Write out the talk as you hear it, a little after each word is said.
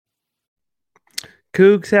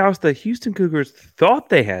Cougs house, the Houston Cougars thought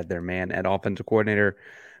they had their man at offensive coordinator,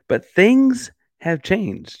 but things have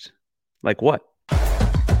changed. Like what?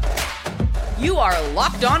 You are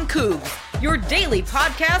Locked On Cougs, your daily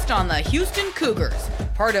podcast on the Houston Cougars,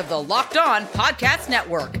 part of the Locked On Podcast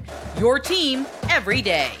Network, your team every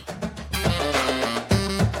day.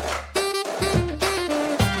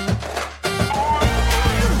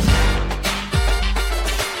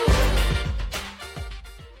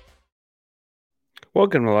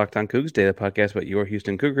 Welcome to Locked On Cougs, daily podcast about your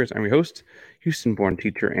Houston Cougars. I'm your host, Houston-born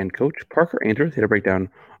teacher and coach Parker Andrews, here to break down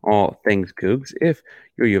all things Cougs. If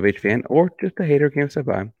you're a U of H fan or just a hater who can't stop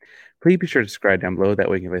by, please be sure to subscribe down below. That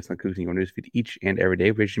way you can listen to Cougs in your newsfeed each and every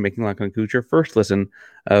day. We're actually making Locked On Cougs your first listen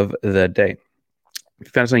of the day. If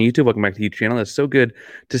you found us on YouTube, welcome back to the YouTube channel. It's so good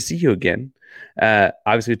to see you again.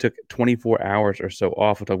 Obviously, it took 24 hours or so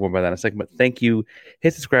off. We'll talk more about that in a second, but thank you.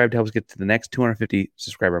 Hit subscribe to help us get to the next 250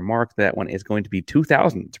 subscriber mark. That one is going to be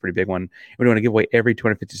 2,000. It's a pretty big one. We're going to give away every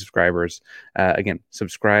 250 subscribers. Again,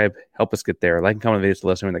 subscribe, help us get there. Like and comment videos to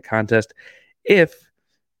let us know in the contest. If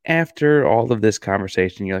after all of this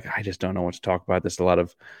conversation, you're like, I just don't know what to talk about. There's a lot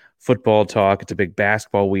of football talk. It's a big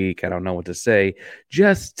basketball week. I don't know what to say.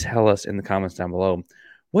 Just tell us in the comments down below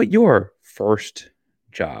what your first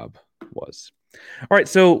job was. All right,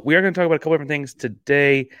 so we are going to talk about a couple different things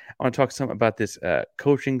today. I want to talk some about this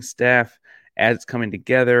coaching staff as it's coming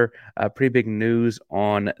together. Pretty big news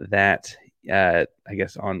on that, I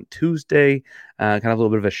guess, on Tuesday. Kind of a little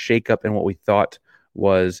bit of a shakeup in what we thought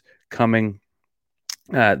was coming.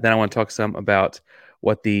 Then I want to talk some about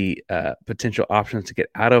what the potential options to get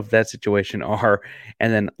out of that situation are.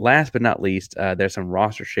 And then last but not least, there's some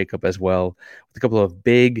roster shakeup as well, with a couple of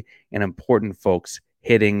big and important folks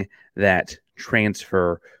hitting that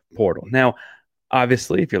transfer portal. Now,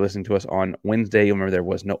 obviously, if you're listening to us on Wednesday, you'll remember there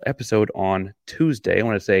was no episode on Tuesday. I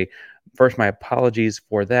want to say first, my apologies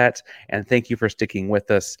for that, and thank you for sticking with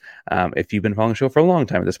us. If you've been following the show for a long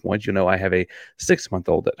time at this point, you know I have a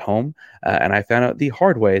 6-month-old at home, and I found out the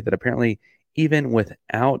hard way that apparently even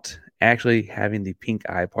without actually having the pink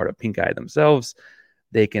eye part of pink eye themselves,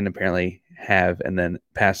 they can apparently have and then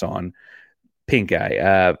pass on pink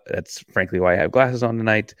eye. That's frankly why I have glasses on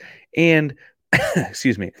tonight. And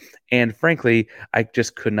excuse me. And frankly, I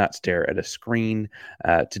just could not stare at a screen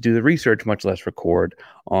to do the research, much less record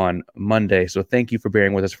on Monday. So thank you for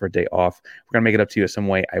bearing with us for a day off. We're going to make it up to you in some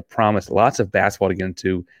way. I promise. Lots of basketball to get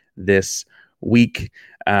into this week.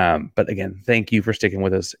 But again, thank you for sticking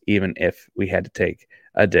with us, even if we had to take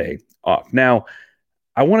a day off. Now,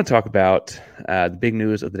 I want to talk about the big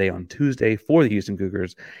news of the day on Tuesday for the Houston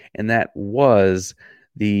Cougars, and that was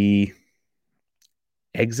the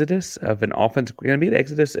exodus of an offense. Going to be the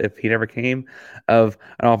exodus, if he never came, of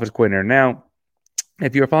an offense coordinator. Now,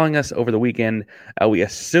 if you were following us over the weekend, we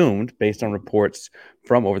assumed, based on reports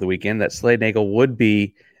from over the weekend, that Slade Nagle would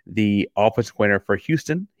be the offensive coordinator for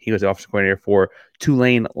Houston. He was the offensive coordinator for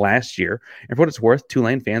Tulane last year. And for what it's worth,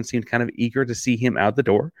 Tulane fans seemed kind of eager to see him out the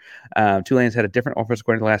door. Tulane's had a different offensive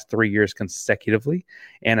coordinator the last 3 years consecutively.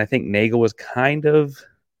 And I think Nagle was kind of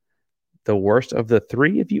the worst of the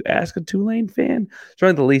three, if you ask a Tulane fan.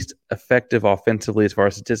 Certainly the least effective offensively as far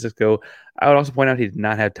as statistics go. I would also point out he did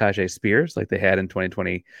not have Tajay Spears like they had in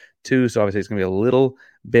 2022. So obviously it's going to be a little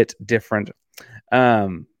bit different.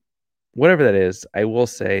 Whatever that is, I will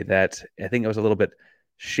say that I think it was a little bit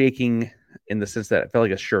shaking in the sense that it felt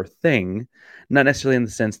like a sure thing, not necessarily in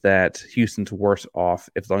the sense that Houston's worse off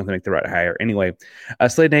as long as they make the right hire. Anyway,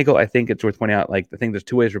 Slade Nagle, I think it's worth pointing out, like, I think there's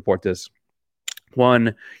two ways to report this.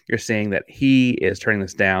 One, you're saying that he is turning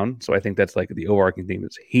this down. So I think that's like the overarching theme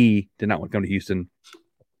is he did not want to come to Houston.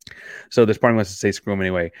 So there's part of me wants to say screw him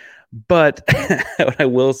anyway. But what I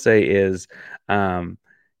will say is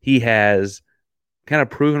he has kind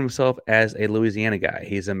of proven himself as a Louisiana guy.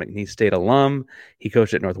 He's a McNeese State alum. He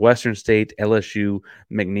coached at Northwestern State, LSU,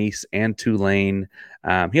 McNeese, and Tulane.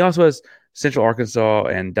 He also has Central Arkansas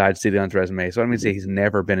and Dodge City on his resume. So I don't mean to say he's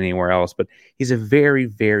never been anywhere else, but he's a very,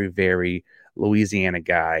 very, very Louisiana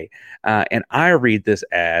guy. And I read this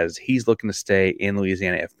as he's looking to stay in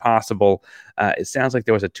Louisiana if possible. It sounds like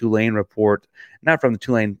there was a Tulane report, not from the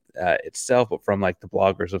Tulane itself, but from like the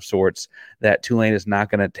bloggers of sorts, that Tulane is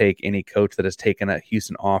not going to take any coach that has taken a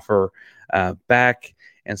Houston offer back.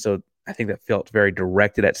 And so I think that felt very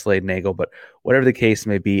directed at Slade Nagle, but whatever the case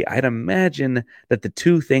may be, I'd imagine that the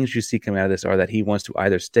two things you see coming out of this are that he wants to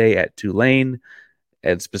either stay at Tulane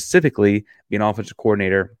and specifically be an offensive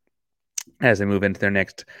coordinator as they move into their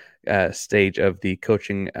next stage of the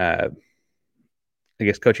coaching I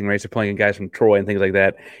guess, coaching race. They're pulling guys from Troy and things like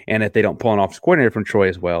that. And if they don't pull an offensive coordinator from Troy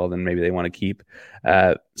as well, then maybe they want to keep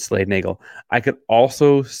Slade Nagle. I could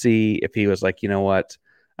also see if he was like, you know what,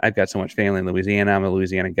 I've got so much family in Louisiana. I'm a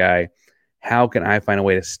Louisiana guy. How can I find a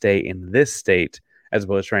way to stay in this state as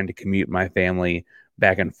opposed to trying to commute my family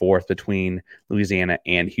back and forth between Louisiana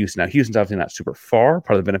and Houston? Now, Houston's obviously not super far.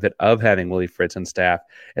 Part of the benefit of having Willie Fritz and staff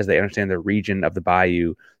as they understand the region of the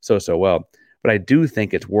Bayou so well. But I do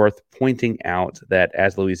think it's worth pointing out that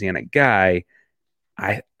as a Louisiana guy,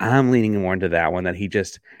 I'm leaning more into that one, that he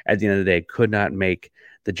just, at the end of the day, could not make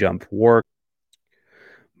the jump work.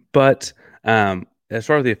 But as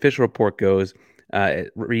far as the official report goes,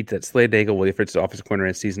 it reads that Slade Nagle, Willie Fritz's offensive coordinator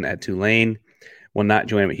in season at Tulane, will not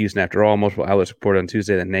join him at Houston after all. Multiple outlets reported on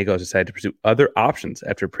Tuesday that Nagle has decided to pursue other options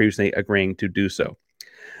after previously agreeing to do so.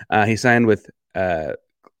 He signed with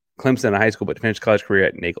Clemson in high school, but finished college career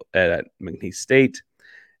at Nagle at McNeese State.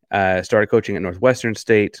 Started coaching at Northwestern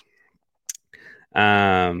State.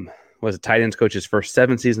 Was a tight ends coach his first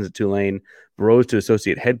 7 seasons at Tulane. Rose to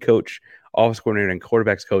associate head coach, office coordinator, and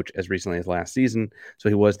quarterbacks coach as recently as last season. So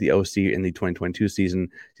he was the OC in the 2022 season.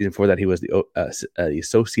 Season before that, he was the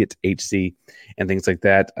associate HC and things like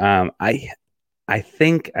that. I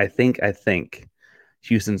think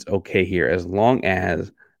Houston's okay here as long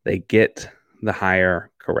as they get the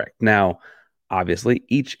hire correct. Now, obviously,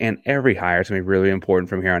 each and every hire is going to be really important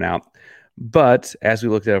from here on out. But as we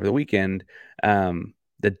looked at over the weekend,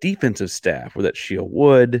 the defensive staff, whether it's Sheil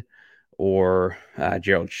Wood or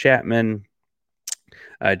Gerald Chapman,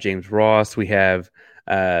 James Ross, we have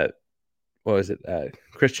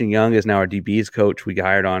Christian Young is now our DB's coach. We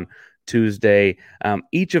hired on Tuesday.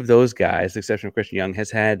 Each of those guys, with the exception of Christian Young,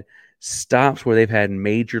 has had stops where they've had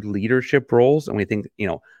major leadership roles, and we think,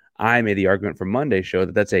 I made the argument for Monday's show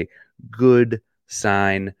that that's a good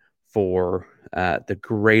sign for the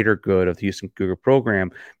greater good of the Houston Cougar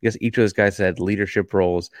program, because each of those guys had leadership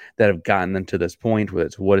roles that have gotten them to this point, whether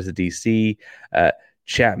it's what is a DC.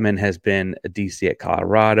 Chapman has been a DC at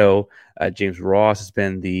Colorado. James Ross has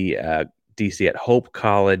been the DC at Hope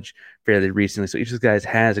College fairly recently. So each of those guys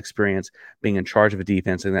has experience being in charge of a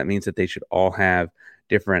defense, and that means that they should all have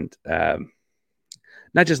different, not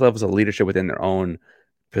just levels of leadership within their own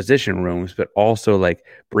position rooms, but also like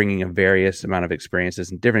bringing a various amount of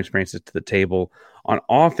experiences and different experiences to the table. On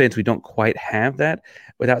offense, we don't quite have that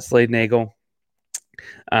without Slade Nagle.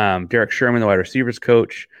 Derek Sherman, the wide receivers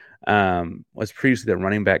coach, was previously the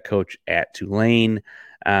running back coach at Tulane.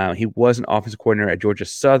 He was an offensive coordinator at Georgia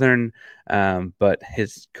Southern, but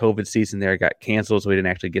his COVID season there got canceled, so he didn't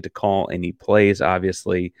actually get to call any plays,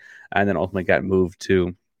 obviously, and then ultimately got moved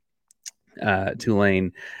to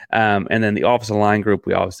Tulane. And then the offensive line group,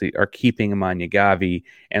 we obviously are keeping Amanya Gavi.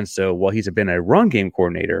 And so while he's been a run game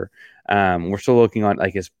coordinator, we're still looking on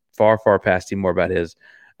like his far past team, more about his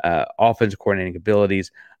offensive coordinating abilities.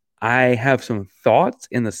 I have some thoughts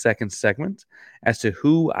in the second segment as to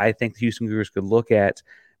who I think the Houston Cougars could look at,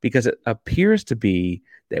 because it appears to be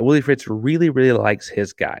that Willie Fritz really likes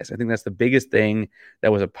his guys. I think that's the biggest thing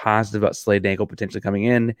that was a positive about Slade Nagle potentially coming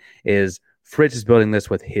in, is Fritz is building this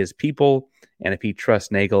with his people, and if he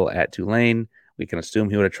trusts Nagle at Tulane, we can assume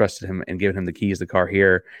he would have trusted him and given him the keys to the car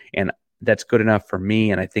here, and that's good enough for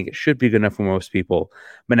me, and I think it should be good enough for most people.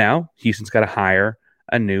 But now, Houston's got to hire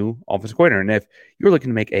a new offensive coordinator, and if you're looking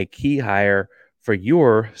to make a key hire for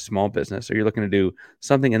your small business, or you're looking to do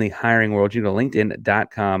something in the hiring world, you go to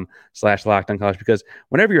linkedin.com/lockedoncollege, because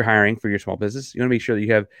whenever you're hiring for your small business, you want to make sure that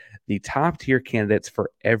you have the top tier candidates for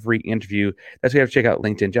every interview. That's why you have to check out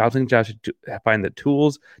LinkedIn Jobs. LinkedIn Jobs to find the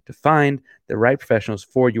tools to find the right professionals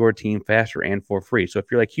for your team faster and for free. So if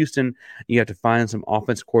you're like Houston, you have to find some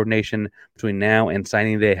offense coordination between now and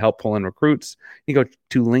signing day, help pull in recruits, you go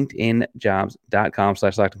to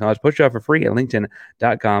linkedinjobs.com/lockedoncollege. Post your job for free at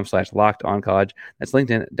linkedin.com/lockedoncollege. That's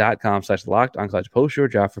linkedin.com/lockedoncollege. Post your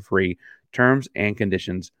job for free. Terms and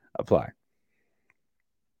conditions apply.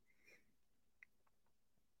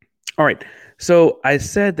 All right. So I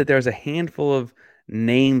said that there's a handful of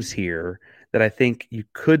names here that I think you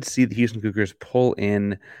could see the Houston Cougars pull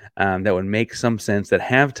in that would make some sense, that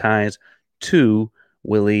have ties to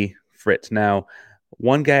Willie Fritz. Now,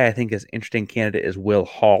 one guy I think is an interesting candidate is Will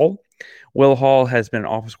Hall. Will Hall has been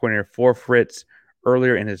an offensive coordinator for Fritz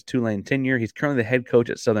earlier in his Tulane tenure. He's currently the head coach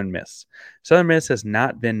at Southern Miss. Southern Miss has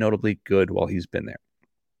not been notably good while he's been there.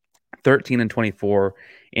 13-24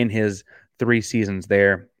 in his 3 seasons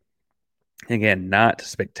there. Again, not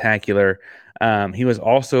spectacular. He was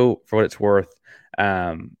also, for what it's worth,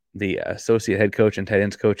 the associate head coach and tight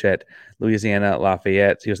ends coach at Louisiana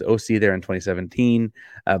Lafayette. He was the OC there in 2017.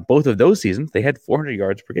 Both of those seasons, they had 400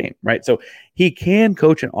 yards per game, right? So he can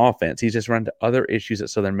coach an offense. He's just run into other issues at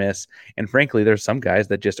Southern Miss. And frankly, there's some guys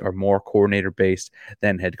that just are more coordinator based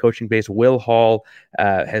than head coaching based. Will Hall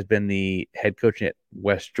has been the head coach at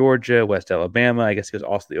West Georgia, West Alabama. I guess he was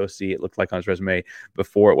also the OC, it looked like on his resume,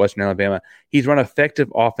 before at Western Alabama. He's run effective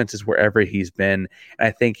offenses wherever he's been. And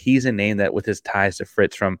I think he's a name that, with his ties to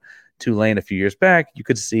Fritz from Tulane a few years back, you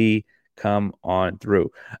could see come on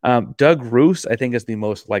through. Doug Roos, I think, is the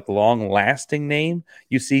most long-lasting name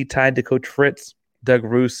you see tied to Coach Fritz. Doug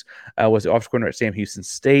Roos was the offensive coordinator at Sam Houston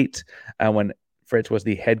State when Fritz was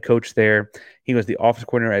the head coach there. He was the offensive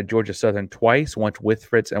coordinator at Georgia Southern twice, once with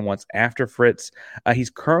Fritz and once after Fritz. He's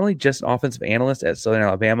currently just an offensive analyst at Southern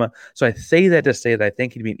Alabama. So I say that to say that I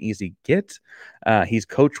think he'd be an easy get. He's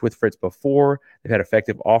coached with Fritz before. They've had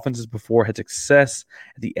effective offenses before, had success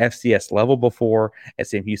at the FCS level before at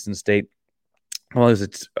Sam Houston State. Well, as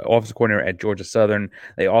its offensive coordinator at Georgia Southern,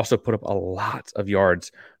 they also put up a lot of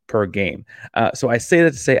yards per game. So I say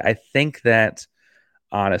that to say I think that,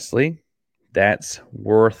 honestly, that's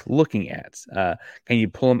worth looking at. Can you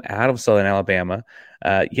pull them out of Southern Alabama?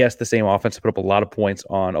 Yes, the same offense put up a lot of points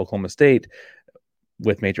on Oklahoma State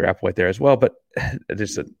with Major Applewhite there as well, but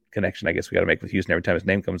there's a connection I guess we got to make with Houston every time his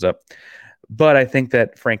name comes up. But I think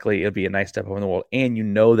that, frankly, it'll be a nice step up in the world, and you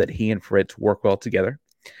know that he and Fritz work well together.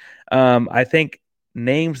 I think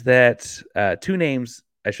two names,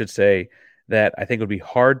 I should say, that I think would be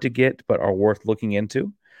hard to get but are worth looking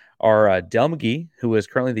into are Del McGee, who is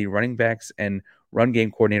currently the running backs and run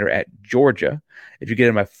game coordinator at Georgia. If you get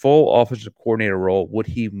him a full offensive coordinator role, would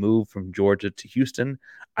he move from Georgia to Houston?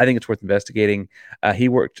 I think it's worth investigating. He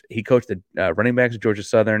coached the running backs at Georgia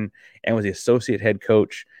Southern and was the associate head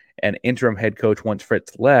coach and interim head coach once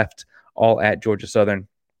Fritz left, all at Georgia Southern.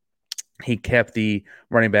 He kept the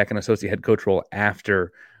running back and associate head coach role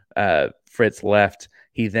after Fritz left.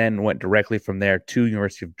 He then went directly from there to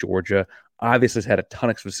University of Georgia. Obviously, has had a ton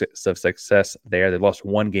of success there. They lost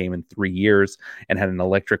one game in 3 years and had an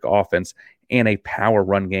electric offense and a power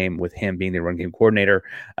run game with him being the run game coordinator.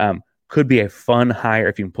 Could be a fun hire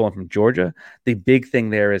if you can pull him from Georgia. The big thing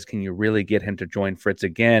there is, can you really get him to join Fritz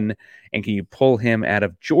again? And can you pull him out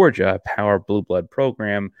of Georgia, a power blue blood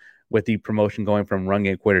program, with the promotion going from run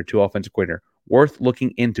game coordinator to offensive coordinator? Worth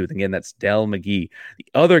looking into. Again, that's Del McGee. The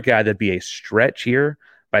other guy that'd be a stretch here,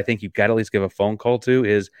 but I think you've got to at least give a phone call to,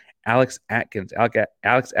 is Alex Atkins.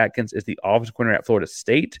 Alex Atkins is the offensive coordinator at Florida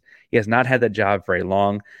State. He has not had that job very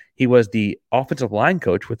long. He was the offensive line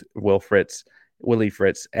coach with Willie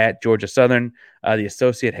Fritz at Georgia Southern, the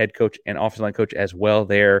associate head coach and offensive line coach as well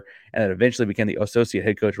there, and then eventually became the associate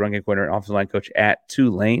head coach, run game coordinator, and offensive line coach at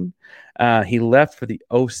Tulane. He left for the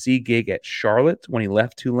OC gig at Charlotte when he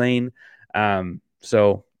left Tulane.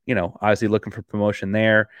 So, obviously looking for promotion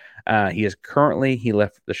there. He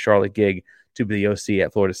left the Charlotte gig to be the OC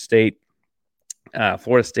at Florida State.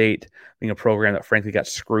 Florida State being a program that frankly got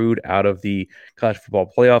screwed out of the college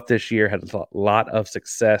football playoff this year, had a lot of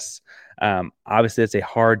success. Obviously, it's a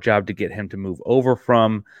hard job to get him to move over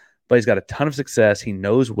from, but he's got a ton of success. He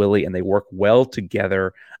knows Willie, and they work well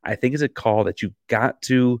together. I think it's a call that you got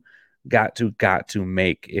to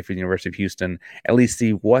make if you're the University of Houston, at least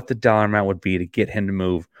see what the dollar amount would be to get him to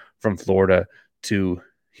move from Florida to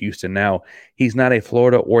Houston. Now, he's not a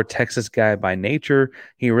Florida or Texas guy by nature.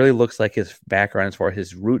 He really looks like his background, as far as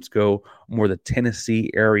his roots go, more the Tennessee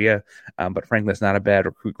area. But frankly, that's not a bad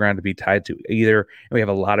recruit ground to be tied to either. And we have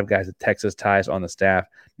a lot of guys with Texas ties on the staff.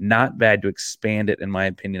 Not bad to expand it, in my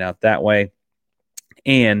opinion, out that way.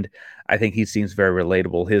 And I think he seems very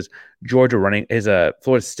relatable. His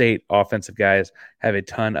Florida State offensive guys have a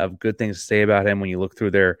ton of good things to say about him when you look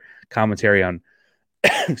through their commentary on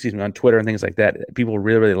on Twitter and things like that. People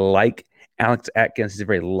really, really like Alex Atkins. He's a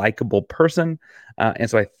very likable person. And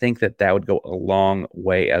so I think that would go a long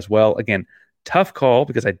way as well. Again, tough call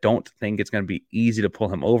because I don't think it's going to be easy to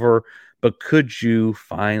pull him over, but could you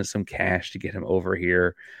find some cash to get him over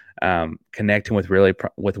here, connect him with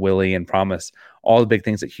Willie, and promise all the big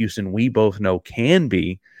things that Houston, we both know, can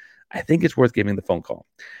be? I think it's worth giving the phone call.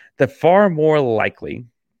 The far more likely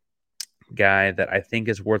guy that I think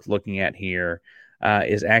is worth looking at here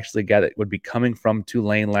is actually a guy that would be coming from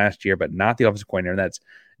Tulane last year, but not the offensive coordinator, and that's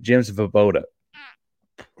Jim Svoboda.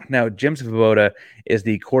 Now, Jim Svoboda is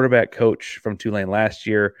the quarterback coach from Tulane last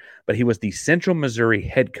year, but he was the Central Missouri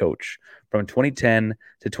head coach from 2010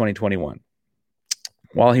 to 2021.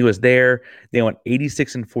 While he was there, they went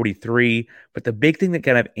 86-43, but the big thing that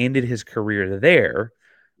kind of ended his career there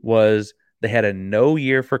was They had a no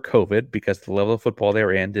year for COVID because the level of football they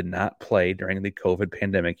were in did not play during the COVID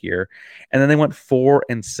pandemic year. And then they went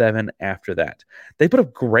 4-7 after that. They put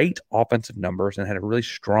up great offensive numbers and had a really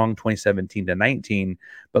strong 2017 to 19,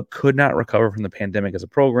 but could not recover from the pandemic as a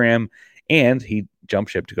program. And he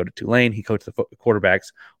jumped ship to go to Tulane. He coached the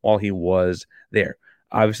quarterbacks while he was there.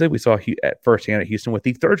 Obviously, we saw at firsthand at Houston with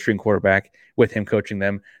the third string quarterback with him coaching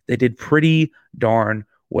them. They did pretty darn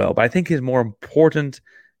well. But I think his more important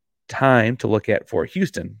time to look at for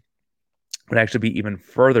Houston would actually be even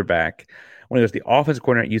further back when he was the offensive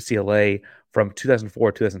coordinator at UCLA from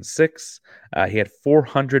 2004 to 2006. He had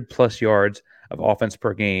 400 plus yards of offense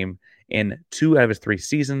per game in 2 out of his 3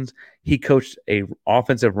 seasons. He coached a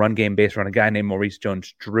offensive run game based around a guy named Maurice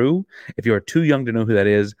Jones-Drew. If you are too young to know who that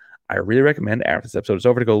is, I really recommend after this episode is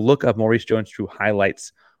over to go look up Maurice Jones-Drew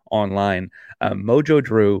highlights online. Mojo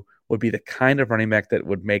Drew would be the kind of running back that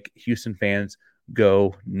would make Houston fans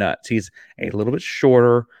go nuts. He's a little bit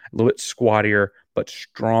shorter, a little bit squattier, but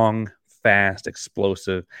strong, fast,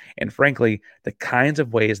 explosive, and frankly, the kinds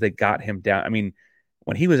of ways they got him down. I mean,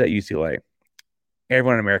 when he was at UCLA,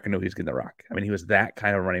 everyone in America knew he was getting the rock. I mean, he was that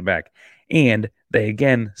kind of running back. And they,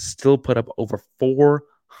 again, still put up over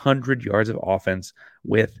 400 yards of offense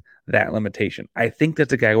with that limitation. I think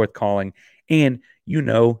that's a guy worth calling. And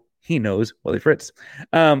he knows Willie Fritz.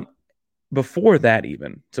 Before that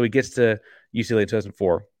even, so he gets to UCLA in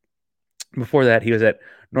 2004. Before that, he was at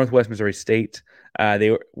Northwest Missouri State.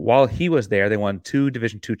 While he was there, they won 2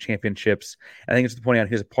 Division II championships. I think it's to point out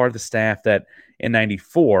he was a part of the staff that in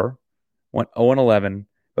 94 went 0-11,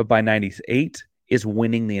 but by 98 is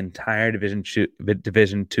winning the entire Division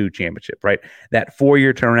II championship, right? That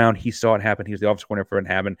 4-year turnaround, he saw it happen. He was the offensive coordinator for it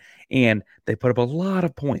happen, and they put up a lot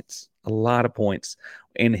of points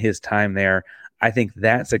in his time there. I think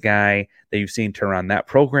that's a guy that you've seen turn around that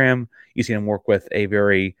program. You've seen him work with a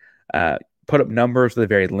very put up numbers with a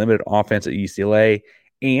very limited offense at UCLA,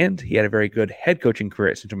 and he had a very good head coaching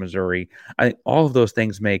career at Central Missouri. I think all of those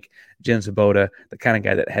things make Jen Svoboda the kind of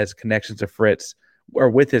guy that has connections to Fritz, or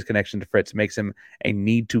with his connection to Fritz, makes him a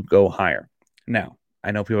need to go higher. Now,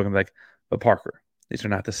 I know people are going to be like, but Parker, these are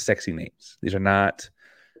not the sexy names. These are not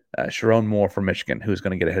Sharon Moore from Michigan, who's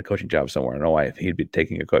going to get a head coaching job somewhere. I don't know why he'd be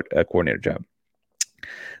taking a coordinator job.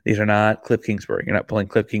 These are not Cliff Kingsbury. You're not pulling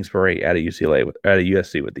Cliff Kingsbury out of UCLA, out of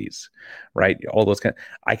USC with these, right? All those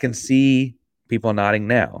I can see people nodding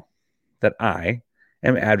now that I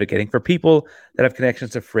am advocating for people that have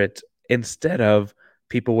connections to Fritz instead of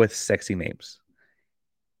people with sexy names.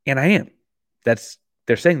 And I am.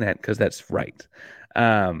 They're saying that because that's right.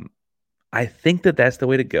 I think that's the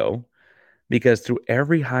way to go, because through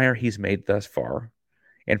every hire he's made thus far,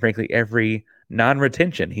 and frankly, every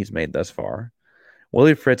non-retention he's made thus far,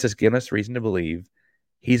 Willie Fritz has given us reason to believe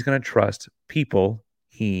he's going to trust people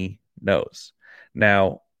he knows.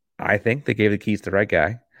 Now, I think they gave the keys to the right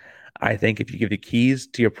guy. I think if you give the keys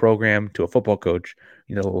to your program to a football coach,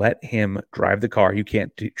 let him drive the car. You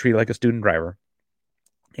can't treat it like a student driver.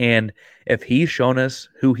 And if he's shown us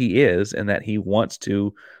who he is and that he wants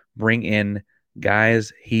to bring in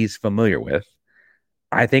guys he's familiar with,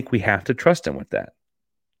 I think we have to trust him with that.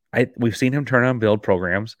 We've seen him turn on build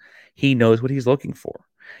programs. He knows what he's looking for.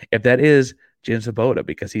 If that is Jim Svoboda,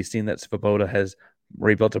 because he's seen that Svoboda has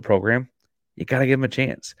rebuilt a program, you got to give him a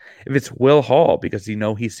chance. If it's Will Hall, because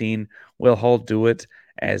he's seen Will Hall do it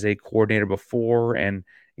as a coordinator before, and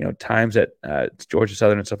times at Georgia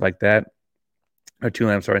Southern and stuff like that, or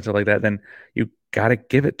Tulane, and stuff like that, then you got to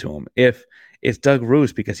give it to him. If it's Doug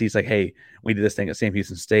Roos, because he's like, hey, we did this thing at Sam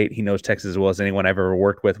Houston State. He knows Texas as well as anyone I've ever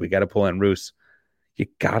worked with. We got to pull in Roos. You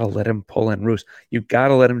got to let him pull in Roos. You got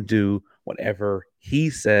to let him do whatever he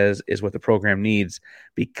says is what the program needs,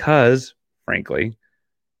 because, frankly,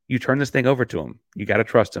 you turn this thing over to him. You got to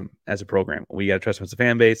trust him as a program. We got to trust him as a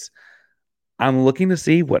fan base. I'm looking to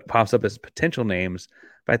see what pops up as potential names,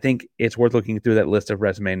 but I think it's worth looking through that list of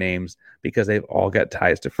resume names because they've all got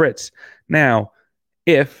ties to Fritz. Now,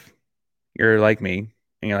 if you're like me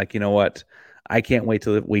and you're like, you know what, I can't wait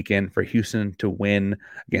till the weekend for Houston to win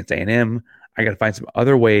against A&M. I got to find some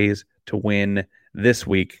other ways to win this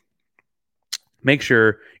week. Make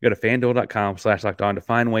sure you go to fanduel.com/lockedon to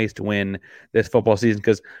find ways to win this football season,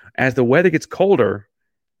 because as the weather gets colder,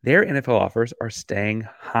 their NFL offers are staying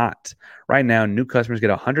hot. Right now, new customers get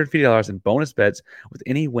 $150 in bonus bets with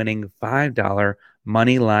any winning $5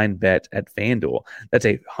 money line bet at FanDuel. That's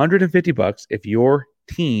 $150 if your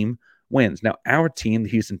team wins. Now, our team, the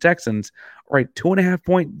Houston Texans, are a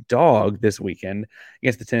 2.5-point dog this weekend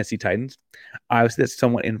against the Tennessee Titans. Obviously,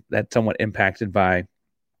 that's somewhat impacted by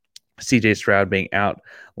C.J. Stroud being out,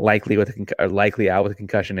 likely out with a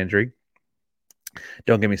concussion injury.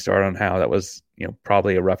 Don't get me started on how that was,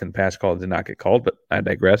 probably a rough and pass call that did not get called, but I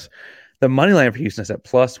digress. The money line for Houston is at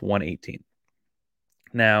plus 118.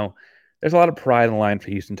 Now, there's a lot of pride in the line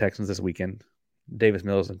for Houston Texans this weekend, Davis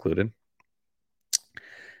Mills included.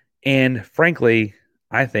 And frankly,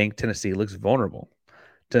 I think Tennessee looks vulnerable.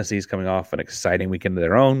 Tennessee's coming off an exciting weekend of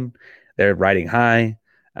their own. They're riding high,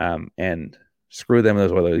 and screw them in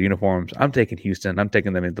those Oilers uniforms. I'm taking Houston. I'm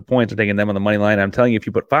taking them at the points. I'm taking them on the money line. I'm telling you, if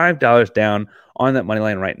you put $5 down on that money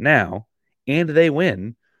line right now and they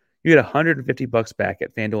win, you get $150 back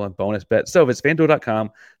at FanDuel and bonus bet. So if it's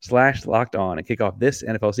FanDuel.com/locked on and kick off this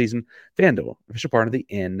NFL season, FanDuel, official partner of the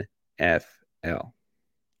NFL.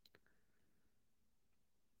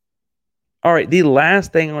 All right, the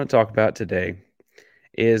last thing I want to talk about today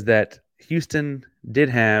is that Houston did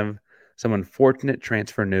have some unfortunate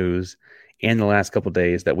transfer news in the last couple of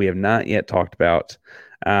days that we have not yet talked about.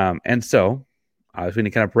 And so I was going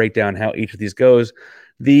to kind of break down how each of these goes.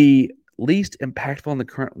 The least impactful on the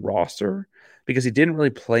current roster, because he didn't really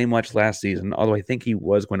play much last season, although I think he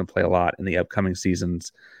was going to play a lot in the upcoming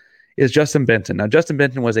seasons, is Justin Benton. Now, Justin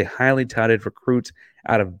Benton was a highly touted recruit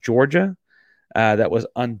out of Georgia. That was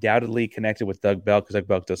undoubtedly connected with Doug Belk, because Doug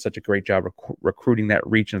Belk does such a great job recruiting that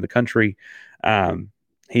region of the country.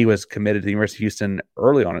 He was committed to the University of Houston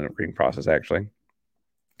early on in the recruiting process, actually.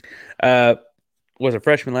 Was a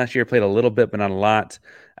freshman last year, played a little bit, but not a lot.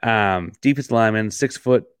 Defensive lineman, 6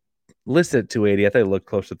 foot, listed at 280. I thought he looked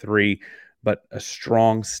close to 3, but a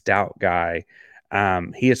strong, stout guy.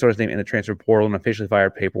 He has sort of his name in the transfer portal and officially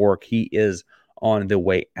fired paperwork. He is on the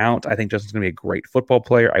way out. I think Justin's going to be a great football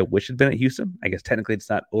player. I wish he'd been at Houston. I guess technically it's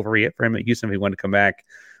not over yet for him at Houston if he wanted to come back.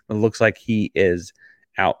 But it looks like he is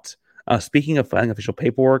out. Speaking of filing official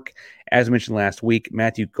paperwork, as I mentioned last week,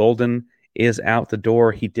 Matthew Golden is out the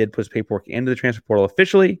door. He did put his paperwork into the transfer portal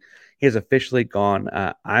officially. He has officially gone.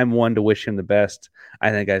 I'm one to wish him the best. I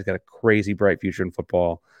think the guy's got a crazy bright future in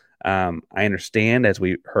football. I understand, as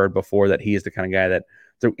we heard before, that he is the kind of guy that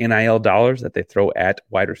through NIL dollars that they throw at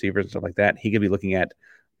wide receivers and stuff like that, he could be looking at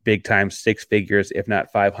big time 6 figures, if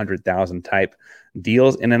not 500,000 type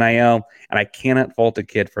deals in NIL. And I cannot fault a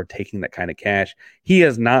kid for taking that kind of cash. He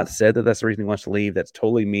has not said that that's the reason he wants to leave. That's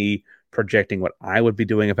totally me projecting what I would be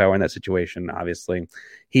doing if I were in that situation. Obviously,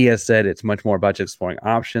 he has said it's much more about just exploring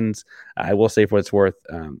options. I will say, for what it's worth,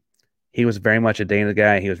 he was very much a Dana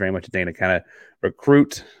guy. He was very much a Dana kind of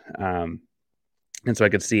recruit. And so I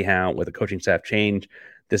could see how, with a coaching staff change,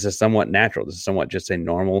 this is somewhat natural. This is somewhat just a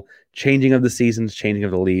normal changing of the seasons, changing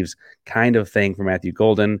of the leaves kind of thing for Matthew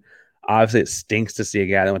Golden. Obviously, it stinks to see a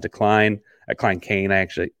guy that went to Klein Kane,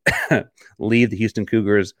 actually, leave the Houston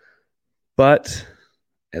Cougars. But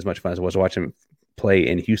as much fun as it was to watch him play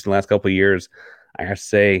in Houston the last couple of years, I have to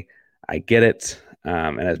say, I get it.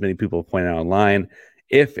 And as many people have pointed out online,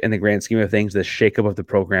 if in the grand scheme of things, the shakeup of the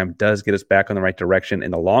program does get us back on the right direction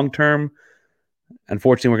in the long term,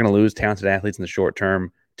 unfortunately, we're going to lose talented athletes in the short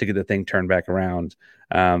term to get the thing turned back around.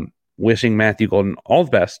 Wishing Matthew Golden all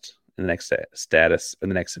the best in the next status, in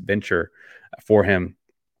the next venture for him.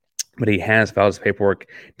 But he has filed his paperwork.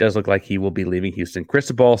 It does look like he will be leaving Houston.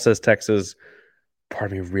 Cristobal says Texas.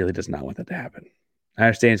 Part of me really does not want that to happen. I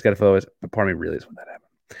understand he's got to follow it, but part of me really doesn't want that to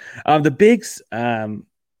happen. The big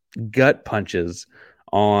gut punches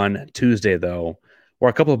on Tuesday, though, were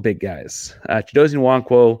a couple of big guys. Chidozie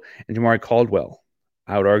Nwankwo and Jamari Caldwell.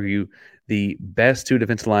 I would argue the best 2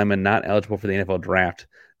 defensive linemen not eligible for the NFL draft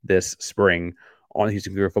this spring on the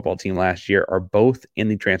Houston Cougar football team last year are both in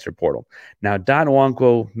the transfer portal. Now,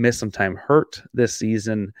 Nwankwo missed some time hurt this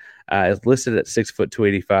season. Is listed at 6 foot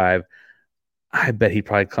 285. I bet he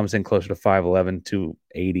probably comes in closer to 5'11",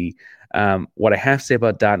 280. What I have to say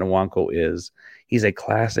about Nwankwo is he's a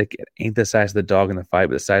classic. It ain't the size of the dog in the fight,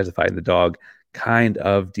 but the size of the fight in the dog kind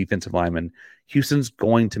of defensive lineman. Houston's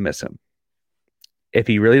going to miss him. If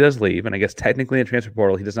he really does leave, and I guess technically in the transfer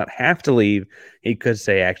portal, he does not have to leave. He could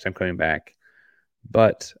say, actually, I'm coming back.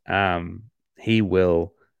 But he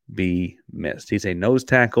will be missed. He's a nose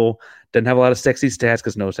tackle. Doesn't have a lot of sexy stats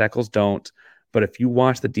because nose tackles don't. But if you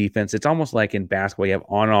watch the defense, it's almost like in basketball, you have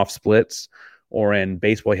on and off splits, or in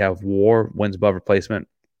baseball, you have WAR, wins above replacement.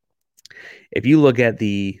 If you look at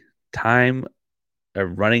the time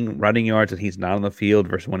of running yards that he's not on the field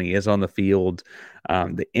versus when he is on the field,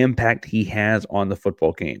 the impact he has on the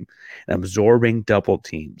football game, and absorbing double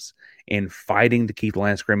teams, and fighting to keep the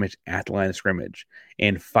line of scrimmage at the line of scrimmage,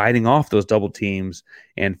 and fighting off those double teams,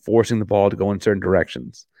 and forcing the ball to go in certain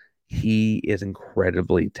directions. He is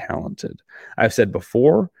incredibly talented. I've said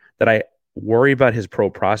before that I worry about his pro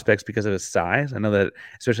prospects because of his size. I know that,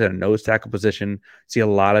 especially at a nose tackle position, see a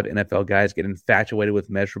lot of NFL guys get infatuated with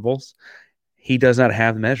measurables. He does not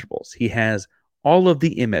have measurables. He has all of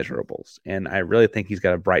the immeasurables. And I really think he's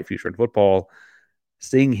got a bright future in football.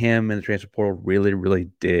 Seeing him in the transfer portal really, really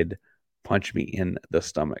did punch me in the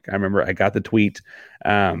stomach. I remember I got the tweet.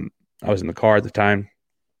 I was in the car at the time,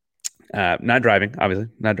 not driving, obviously,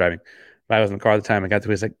 not driving. But I was in the car at the time. I got the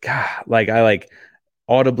tweet. It's like, God, like I like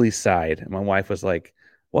audibly sighed. And my wife was like,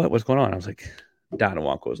 "What? What's going on?" I was like, "Donna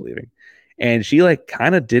Wonko was leaving," and she like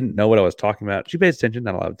kind of didn't know what I was talking about. She pays attention,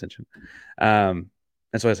 not a lot of attention. And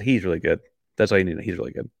so I was like, "He's really good. That's all you need. He's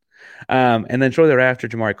really good." And then shortly thereafter,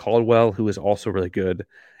 Jamari Caldwell, who is also really good,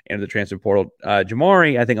 entered the transfer portal.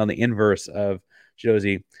 Jamari, I think on the inverse of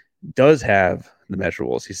Josie, does have the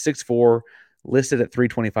measurables. He's 6'4", listed at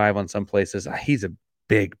 325 on some places. He's a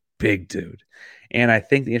big, big dude. And I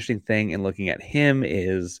think the interesting thing in looking at him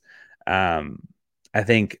is I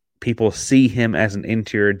think people see him as an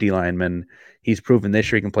interior D lineman. He's proven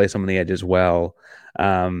this year he can play some on the edge as well.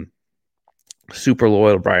 Super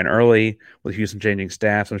loyal to Brian Early with Houston changing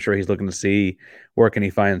staffs. I'm sure he's looking to see where can he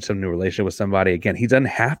find some new relationship with somebody. Again, he doesn't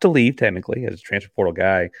have to leave technically as a transfer portal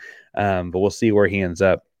guy, but we'll see where he ends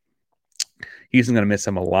up. Houston's going to miss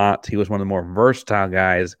him a lot. He was one of the more versatile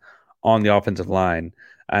guys on the offensive line,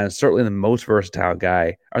 and certainly the most versatile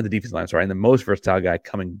guy, or the defensive line, sorry, and the most versatile guy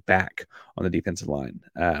coming back on the defensive line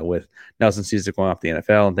with Nelson Caesar going off the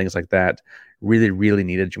NFL and things like that. Really, really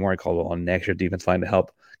needed Jamari Caldwell on next year defensive line to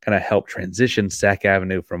help transition Sack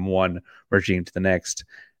Avenue from one regime to the next.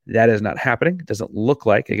 That is not happening. It doesn't look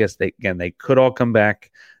like. I guess they could all come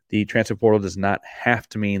back. The transfer portal does not have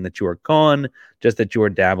to mean that you are gone, just that you are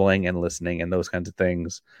dabbling and listening and those kinds of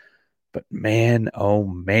things. But man, oh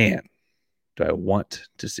man, do I want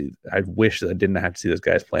to see. I wish that I didn't have to see those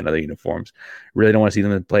guys play in other uniforms. Really don't want to see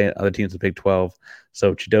them play other teams in the Big 12.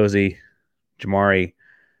 So Chidozie, Jamari,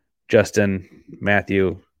 Justin,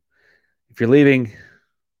 Matthew, if you're leaving,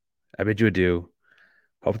 I bid you adieu.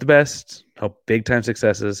 Hope the best. Hope big time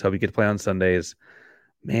successes. Hope you get to play on Sundays.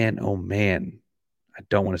 Man, oh man, I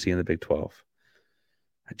don't want to see you in the Big 12.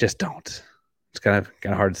 I just don't. It's kind of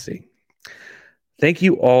hard to see. Thank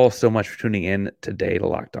you all so much for tuning in today to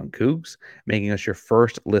Locked On Cougs, making us your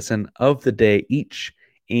first listen of the day each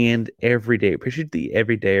and every day. Appreciate the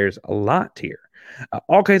everydayers a lot here.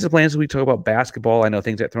 All kinds of plans as we talk about basketball. I know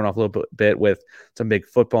things got thrown off a little bit with some big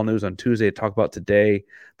football news on Tuesday to talk about today,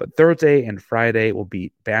 but Thursday and Friday will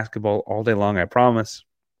be basketball all day long, I promise,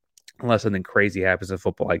 unless something crazy happens in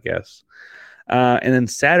football, I guess. And then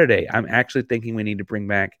Saturday, I'm actually thinking we need to bring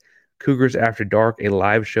back Cougars After Dark, a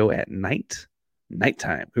live show at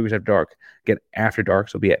nighttime. Cougars After Dark, get After Dark,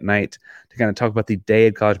 so it'll be at night to kind of talk about the day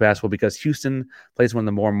of college basketball because Houston plays one of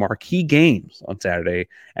the more marquee games on Saturday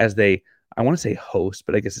as they, I want to say host,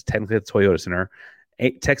 but I guess it's technically at the Toyota Center,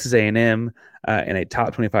 Texas A&M in a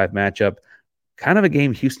top 25 matchup. Kind of a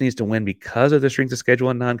game Houston needs to win because of the strength of schedule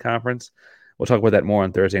in non-conference. We'll talk about that more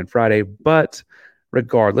on Thursday and Friday, but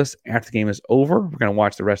regardless, after the game is over, we're going to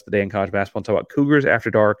watch the rest of the day in college basketball and talk about Cougars After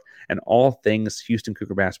Dark and all things Houston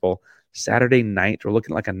Cougar basketball Saturday night. We're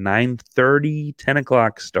looking like a 9:30, 10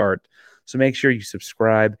 o'clock start. So make sure you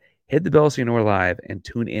subscribe, hit the bell so you know we're live, and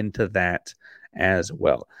tune into that as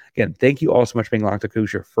well. Again, thank you all so much for being Locked On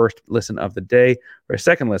Cougs, your first listen of the day. For a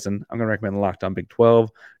second listen, I'm going to recommend the Locked On Big 12.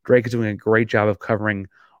 Drake is doing a great job of covering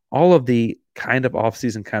all of the kind of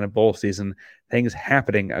off-season, kind of bowl season things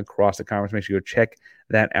happening across the conference. Make sure you go check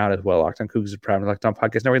that out as well. Locked On Cougs is proud of Locked On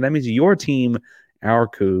Podcast Network. That means your team, our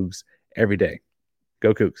Cougs, every day.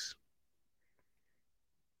 Go Cougs.